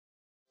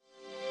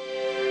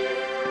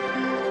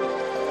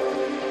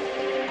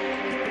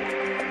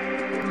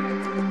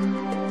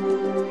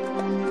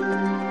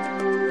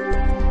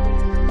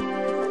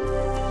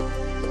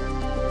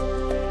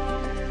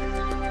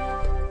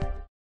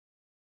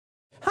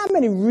How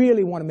many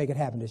really want to make it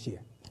happen this year?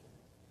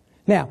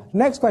 Now,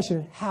 next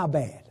question, how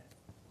bad?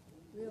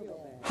 Real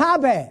bad. How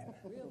bad?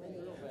 Real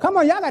bad. Come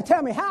on, y'all got to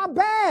tell me, how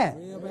bad?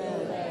 Real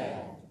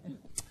bad.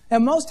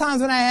 And most times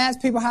when I ask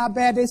people how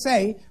bad, they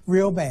say,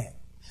 real bad.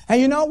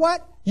 And you know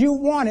what? You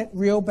want it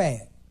real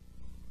bad.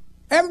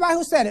 Everybody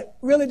who said it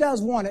really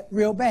does want it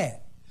real bad.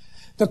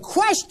 The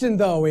question,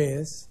 though,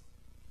 is,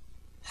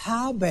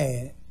 how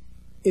bad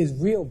is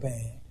real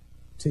bad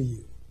to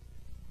you?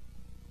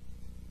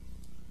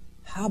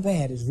 How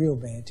bad is real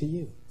bad to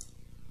you?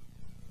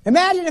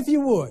 Imagine, if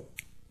you would,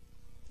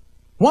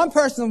 one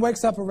person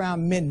wakes up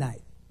around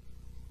midnight,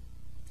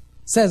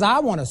 says, I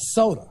want a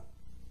soda.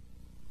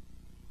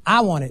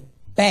 I want it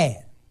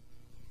bad.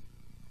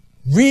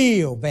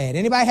 Real bad.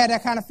 Anybody had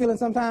that kind of feeling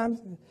sometimes?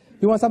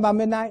 You want something about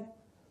midnight?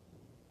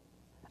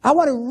 I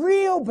want it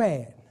real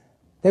bad.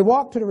 They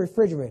walk to the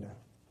refrigerator.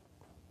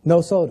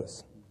 No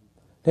sodas.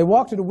 They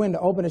walk to the window,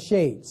 open the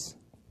shades.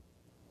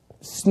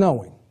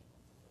 Snowing.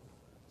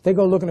 They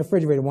go look in the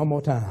refrigerator one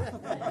more time.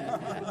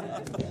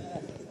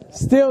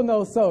 Still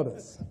no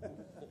sodas.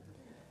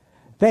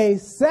 They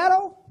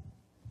settle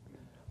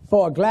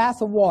for a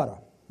glass of water.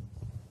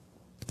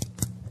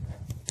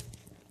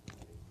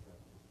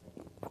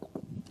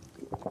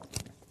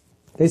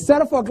 They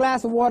settle for a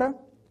glass of water,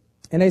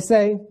 and they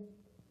say,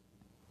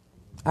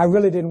 I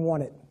really didn't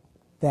want it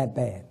that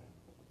bad.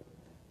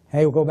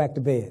 Hey, we'll go back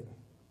to bed.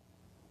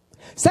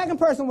 Second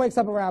person wakes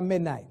up around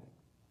midnight,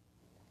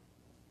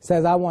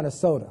 says, I want a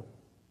soda.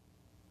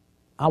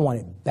 I want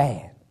it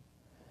bad.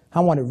 I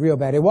want it real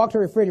bad. They walk to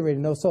the refrigerator,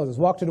 no sodas.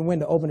 Walk to the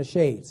window, open the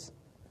shades.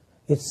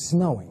 It's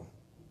snowing.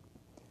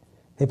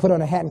 They put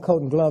on a hat and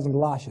coat and gloves and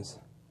galoshes.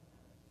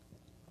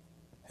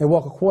 They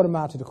walk a quarter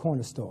mile to the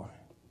corner store.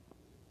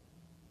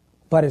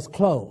 But it's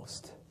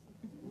closed.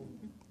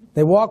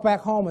 They walk back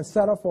home and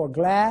settle for a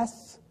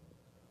glass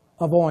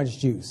of orange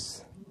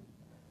juice.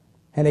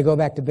 And they go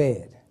back to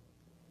bed.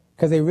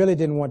 Because they really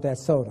didn't want that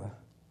soda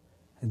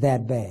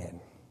that bad.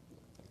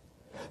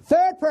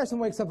 Third person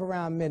wakes up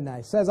around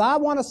midnight, says, I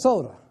want a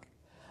soda.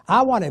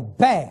 I want it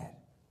bad.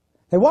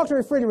 They walk to the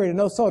refrigerator,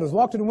 no sodas.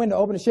 Walk to the window,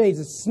 open the shades,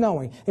 it's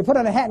snowing. They put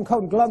on a hat and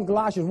coat and gloves and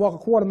galoshes, walk a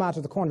quarter mile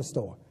to the corner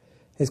store.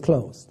 It's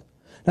closed.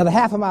 Another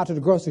half a mile to the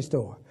grocery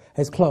store.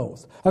 It's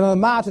closed. Another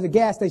mile to the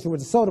gas station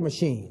with the soda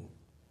machine.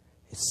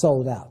 It's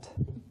sold out.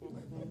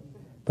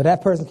 But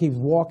that person keeps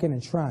walking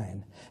and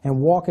trying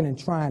and walking and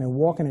trying and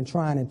walking and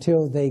trying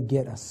until they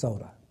get a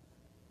soda.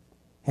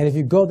 And if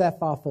you go that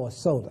far for a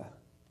soda,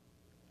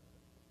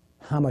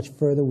 how much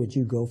further would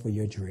you go for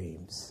your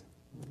dreams?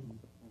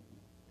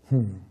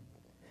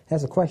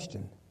 That's a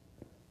question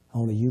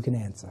only you can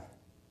answer.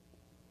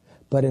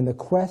 But in the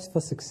quest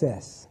for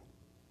success,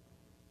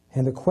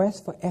 in the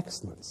quest for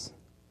excellence,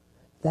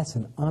 that's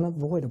an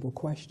unavoidable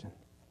question.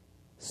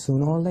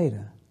 Sooner or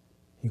later,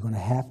 you're going to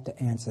have to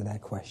answer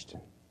that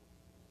question.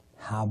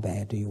 How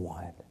bad do you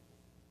want it?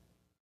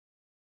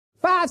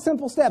 5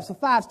 simple steps for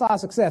 5-star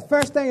success.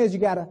 First thing is you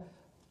got to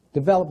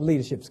develop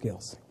leadership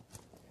skills.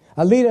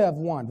 A leader of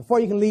one.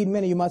 Before you can lead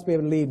many, you must be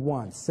able to lead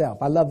oneself.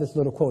 I love this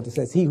little quote that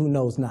says, he who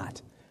knows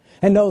not,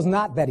 and knows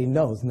not that he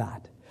knows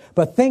not,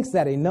 but thinks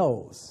that he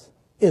knows,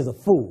 is a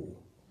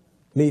fool.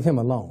 Leave him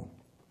alone.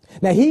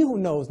 Now, he who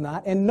knows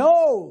not and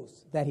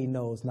knows that he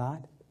knows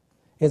not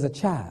is a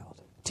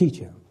child. Teach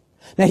him.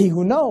 Now, he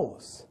who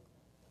knows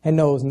and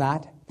knows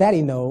not that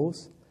he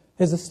knows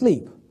is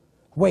asleep.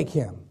 Wake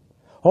him.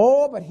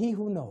 Oh, but he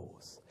who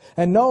knows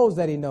and knows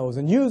that he knows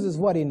and uses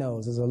what he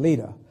knows is a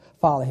leader.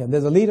 Follow him.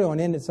 There's a leader on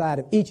the inside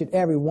of each and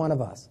every one of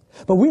us.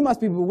 But we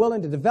must be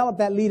willing to develop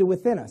that leader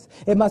within us.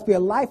 It must be a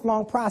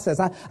lifelong process.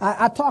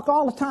 I talk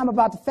all the time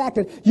about the fact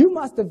that you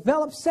must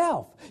develop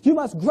self. You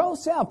must grow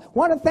self.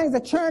 One of the things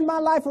that turned my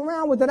life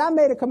around was that I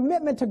made a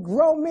commitment to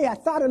grow me. I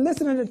started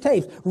listening to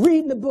tapes,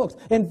 reading the books,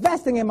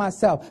 investing in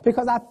myself.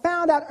 Because I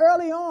found out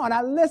early on,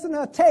 I listened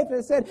to a tape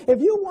that said,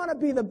 if you want to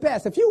be the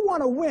best, if you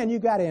want to win, you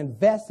got to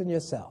invest in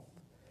yourself.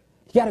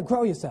 You got to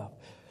grow yourself.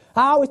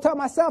 I always tell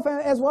myself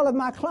as well as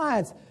my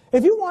clients,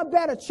 if you want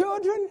better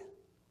children,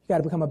 you got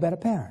to become a better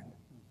parent.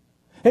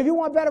 If you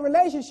want better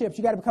relationships,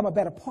 you got to become a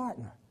better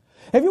partner.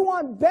 If you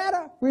want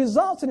better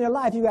results in your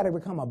life, you got to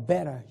become a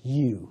better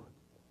you.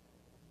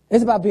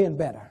 It's about being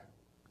better.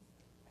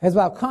 It's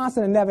about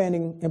constant and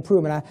never-ending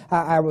improvement.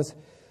 I was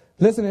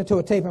listening to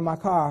a tape in my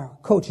car,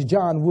 Coach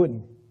John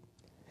Wooden.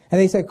 And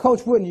they said,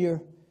 Coach Wooden,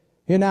 you're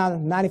now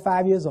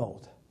 95 years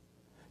old.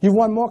 You've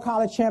won more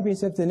college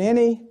championships than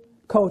any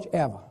coach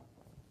ever.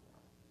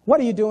 What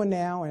are you doing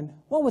now, and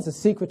what was the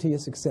secret to your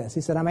success?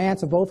 He said, I'm going to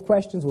answer both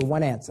questions with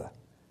one answer.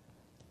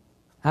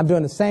 I'm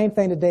doing the same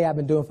thing today I've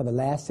been doing for the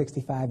last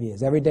 65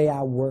 years. Every day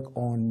I work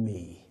on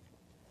me.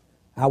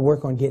 I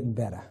work on getting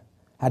better.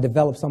 I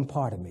develop some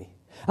part of me.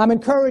 I'm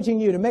encouraging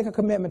you to make a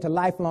commitment to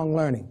lifelong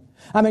learning.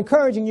 I'm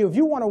encouraging you, if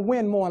you want to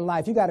win more in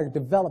life, you got to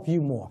develop you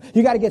more.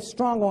 You got to get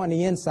stronger on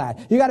the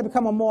inside. You got to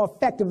become a more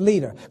effective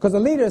leader, because a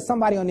leader is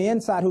somebody on the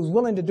inside who's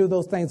willing to do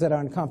those things that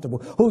are uncomfortable,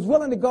 who's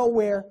willing to go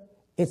where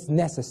it's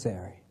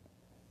necessary.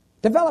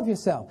 Develop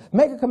yourself.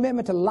 Make a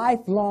commitment to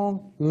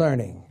lifelong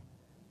learning.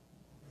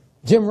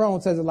 Jim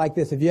Rohn says it like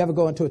this: if you ever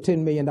go into a $10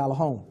 million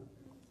home,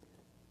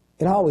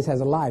 it always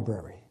has a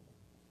library.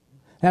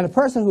 Now, the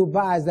person who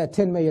buys that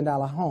 $10 million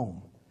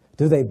home,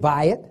 do they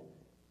buy it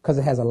because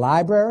it has a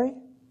library?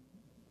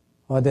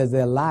 Or does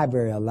their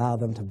library allow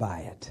them to buy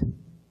it?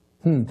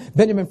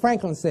 Benjamin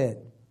Franklin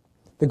said,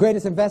 the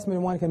greatest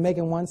investment one can make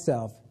in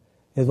oneself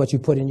is what you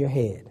put in your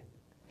head.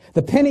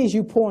 The pennies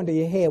you pour into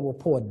your head will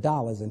pour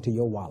dollars into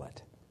your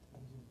wallet.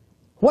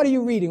 What are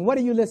you reading? What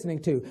are you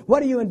listening to?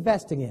 What are you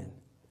investing in?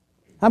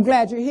 I'm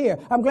glad you're here.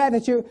 I'm glad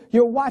that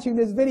you're watching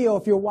this video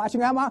if you're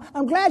watching.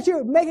 I'm glad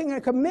you're making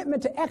a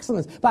commitment to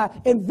excellence by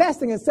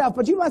investing in self,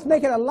 but you must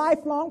make it a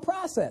lifelong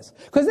process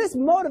because this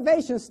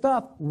motivation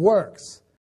stuff works.